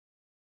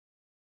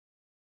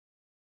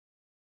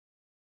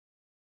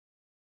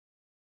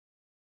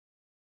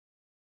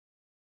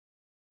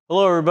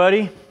Hello,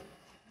 everybody.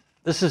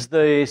 This is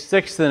the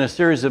sixth in a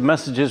series of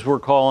messages we're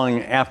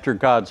calling After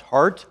God's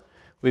Heart.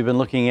 We've been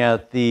looking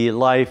at the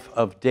life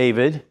of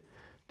David.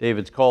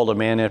 David's called a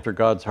man after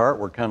God's heart.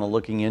 We're kind of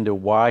looking into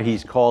why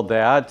he's called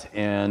that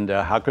and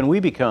how can we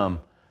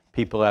become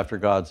people after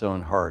God's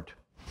own heart.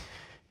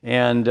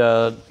 And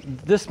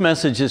this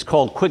message is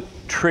called Quick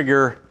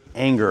Trigger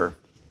Anger.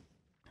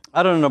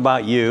 I don't know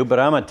about you, but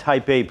I'm a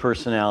type A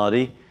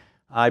personality.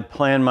 I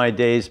plan my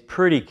days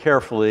pretty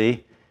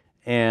carefully.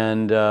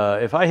 And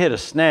if I hit a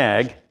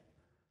snag,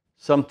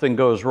 something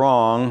goes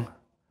wrong,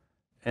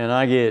 and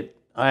I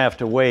have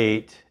to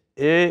wait,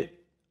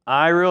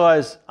 I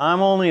realize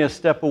I'm only a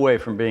step away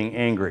from being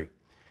angry.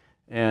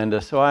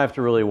 And so I have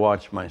to really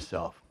watch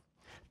myself.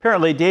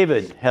 Apparently,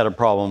 David had a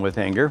problem with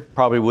anger.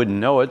 Probably wouldn't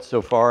know it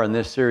so far in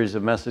this series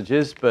of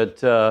messages,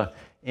 but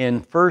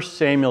in 1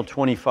 Samuel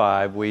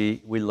 25,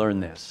 we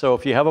learn this. So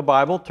if you have a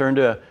Bible, turn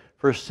to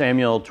 1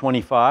 Samuel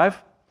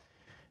 25.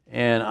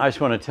 And I just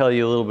want to tell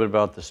you a little bit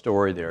about the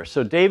story there.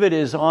 So David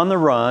is on the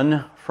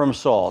run from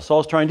Saul.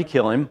 Saul's trying to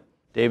kill him.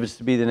 David's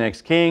to be the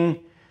next king.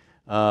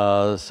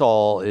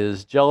 Saul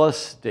is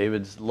jealous.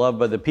 David's loved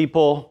by the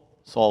people.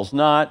 Saul's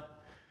not.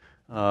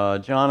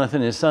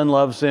 Jonathan, his son,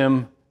 loves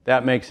him.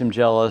 That makes him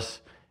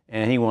jealous,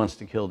 and he wants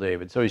to kill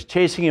David. So he's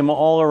chasing him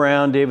all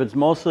around. David's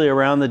mostly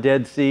around the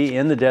Dead Sea,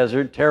 in the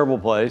desert, terrible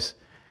place,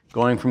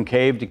 going from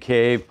cave to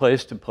cave,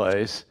 place to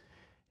place.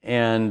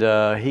 And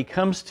he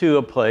comes to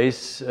a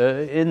place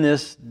in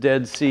this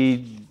Dead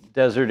Sea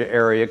desert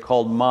area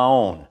called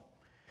Maon.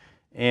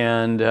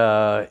 And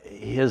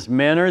his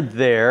men are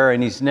there,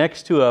 and he's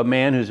next to a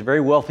man who's a very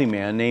wealthy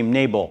man named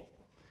Nabal.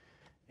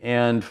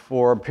 And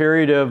for a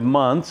period of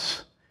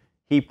months,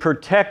 he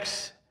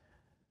protects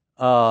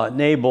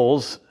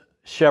Nabal's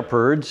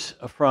shepherds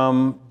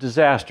from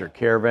disaster.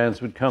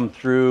 Caravans would come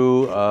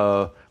through,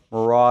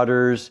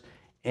 marauders,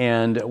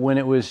 and when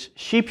it was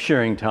sheep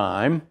shearing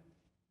time,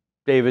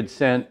 David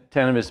sent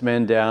 10 of his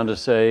men down to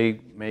say,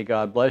 may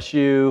God bless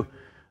you.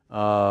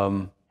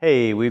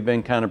 Hey, we've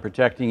been kind of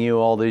protecting you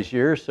all these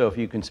years, so if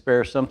you can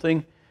spare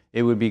something,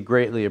 it would be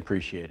greatly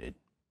appreciated.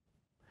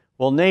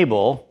 Well,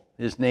 Nabal,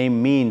 his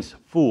name means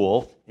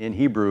fool in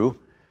Hebrew,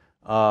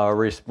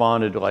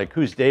 responded like,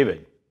 who's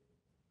David?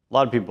 A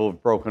lot of people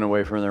have broken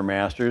away from their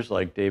masters,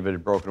 like David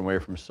had broken away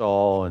from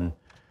Saul, and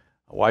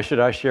why should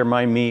I share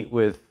my meat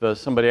with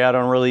somebody I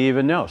don't really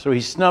even know? So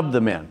he snubbed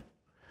the men.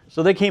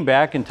 So they came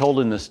back and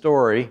told him the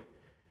story,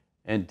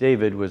 and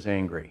David was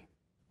angry.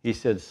 He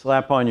said,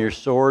 slap on your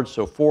sword.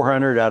 So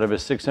 400 out of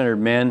his 600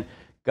 men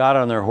got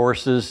on their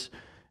horses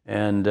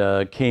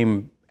and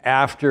came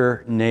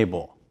after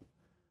Nabal.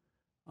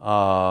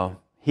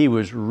 He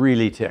was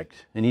really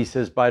ticked. And he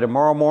says, by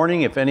tomorrow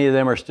morning, if any of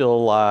them are still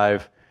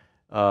alive,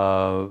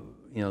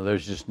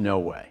 there's just no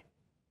way.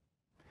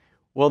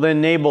 Well,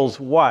 then Nabal's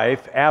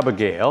wife,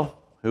 Abigail,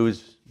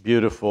 who's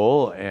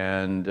beautiful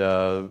and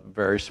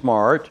very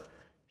smart,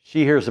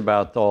 she hears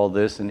about all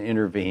this and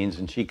intervenes,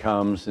 and she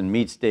comes and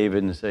meets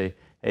David and say,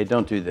 hey,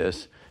 don't do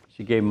this.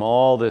 She gave him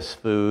all this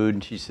food,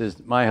 and she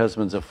says, my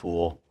husband's a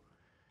fool,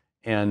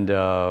 and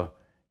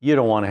you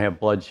don't want to have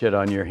bloodshed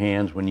on your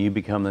hands when you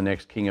become the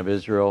next king of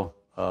Israel.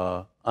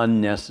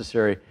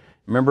 Unnecessary.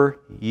 Remember,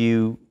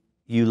 you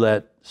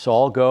let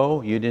Saul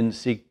go. You didn't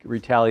seek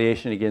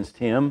retaliation against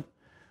him.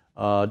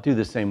 Do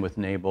the same with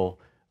Nabal.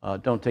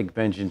 Don't take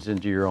vengeance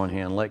into your own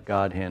hand. Let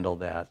God handle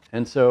that.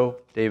 And so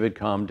David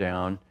calmed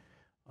down.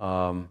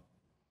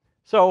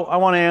 So I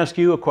want to ask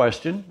you a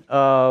question.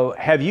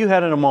 Have you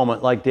had a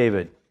moment like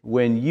David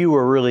when you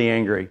were really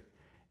angry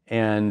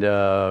and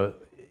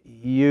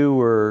you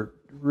were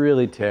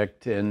really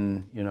ticked,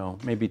 and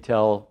maybe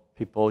tell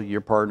people, your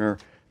partner,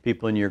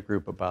 people in your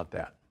group about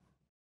that?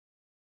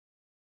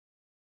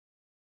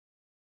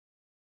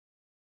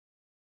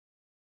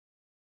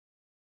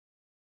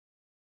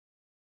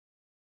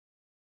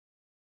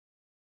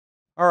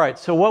 All right,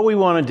 so what we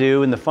want to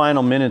do in the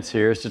final minutes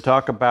here is to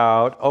talk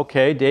about,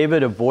 okay,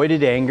 David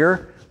avoided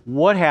anger.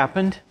 What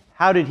happened?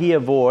 How did he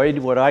avoid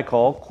what I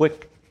call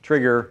quick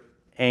trigger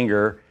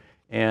anger?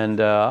 And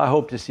I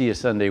hope to see you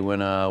Sunday when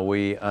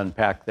we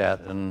unpack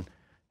that, and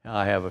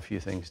I have a few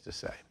things to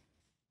say.